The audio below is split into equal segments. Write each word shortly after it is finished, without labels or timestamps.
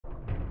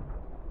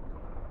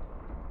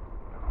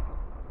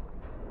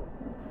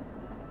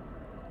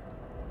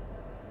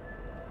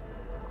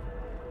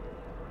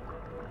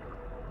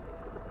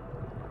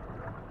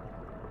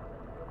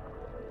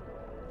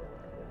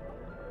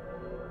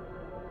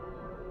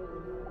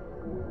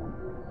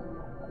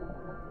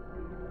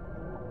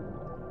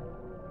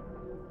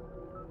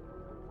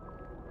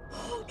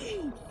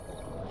Okay,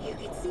 you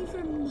can see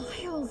for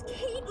miles.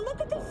 Kate,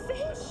 look at the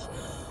fish.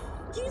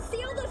 Do you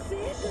see all the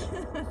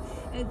fish?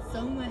 It's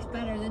so much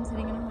better than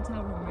sitting in a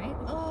hotel room, right?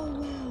 Oh,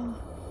 wow.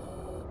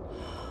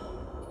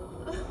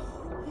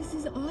 Oh, this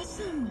is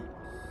awesome.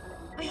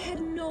 I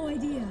had no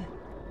idea.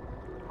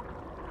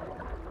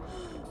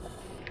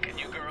 Can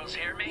you girls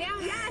hear me? Yeah.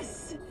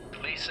 Yes.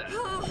 Lisa,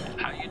 Oh,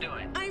 how you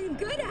doing? I'm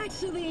good,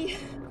 actually.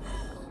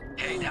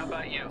 Kate, how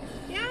about you?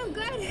 Yeah, I'm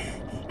good.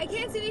 I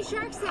can't see any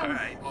sharks though. All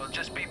right, well,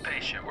 just be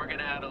patient. We're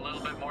gonna add a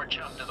little bit more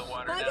chum to the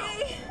water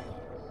Okay.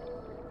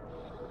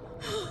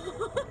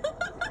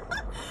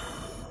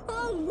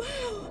 Oh,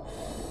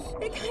 wow.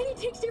 It kind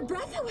of takes your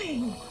breath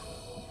away.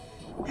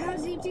 How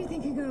deep do you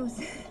think it goes?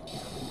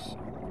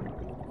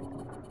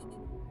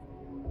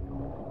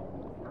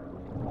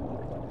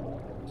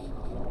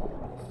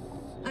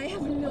 I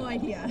have no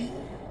idea.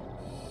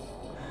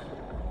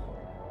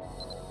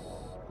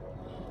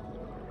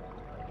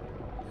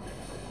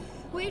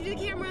 Wave to the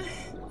camera.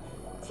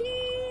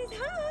 Cheese,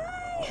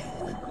 hi!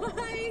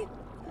 Hi!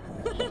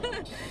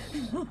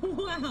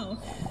 Wow.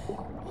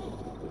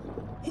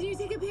 Can you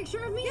take a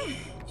picture of me? Yeah.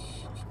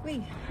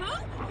 Wait,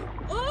 huh?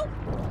 Oh!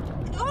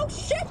 Oh,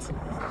 shit!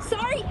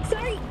 Sorry!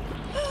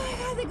 Oh my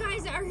god, the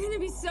guys are gonna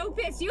be so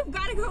pissed. You've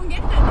gotta go and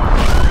get them.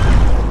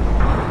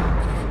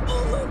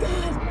 Oh my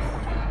god!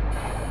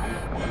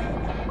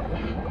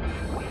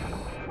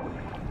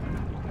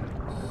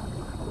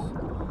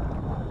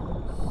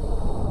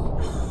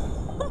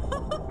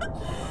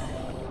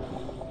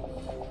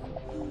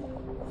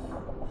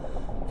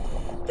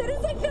 That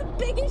is like the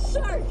biggest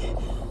shark!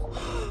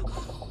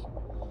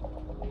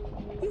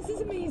 This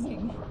is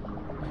amazing.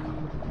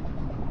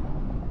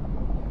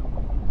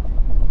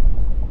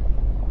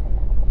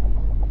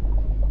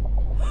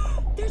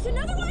 There's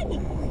another one!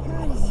 Oh my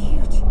god, he's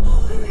huge.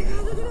 Oh my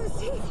god, look at those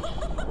teeth!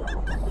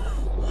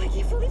 Oh, I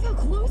can't believe how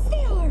close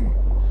they are!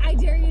 I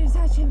dare you to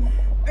touch him.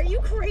 Are you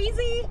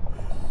crazy?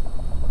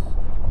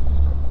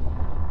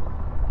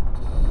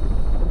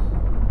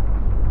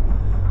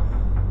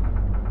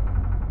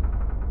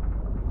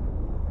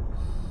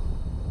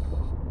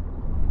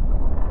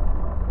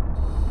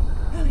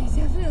 Oh, he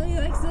definitely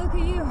likes to look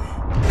at you.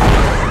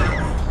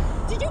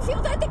 Did you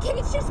feel that? The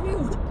cage just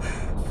moved!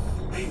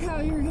 I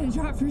thought you were gonna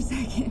drop for a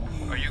second.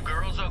 now. Are you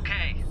girls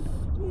okay?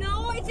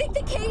 No, I think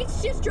the cage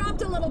just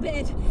dropped a little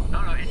bit.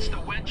 No, it's the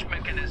winch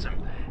mechanism.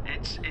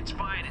 It's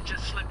fine. It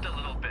just slipped a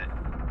little bit.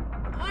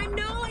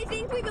 No, I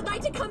think we would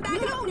like to come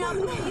back up now,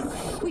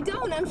 please. We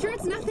don't. I'm sure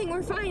it's nothing.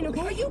 We're fine,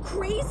 okay? Are you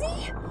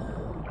crazy?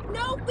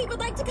 No, we would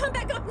like to come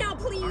back up now,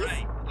 please. All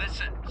right,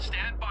 listen.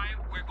 Stand by.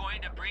 We're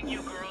going to bring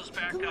you girls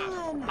back Come up.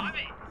 on.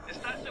 Javi,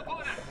 ¿estás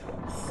segura?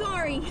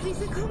 Sorry.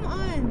 Lisa, come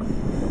on.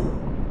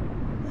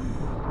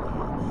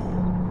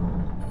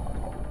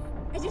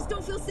 I just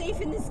don't feel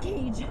safe in this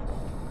cage.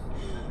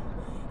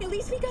 At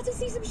least we got to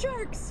see some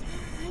sharks.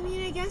 I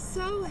mean, I guess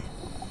so.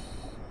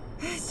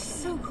 It's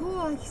just so cool.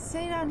 I can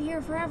stay down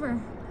here forever.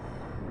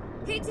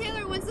 Hey,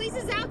 Taylor, once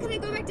Lisa's out, can I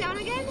go back down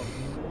again?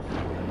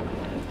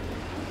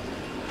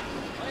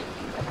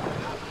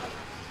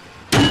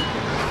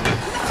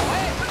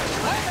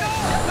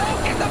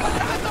 ¿Qué está pasando?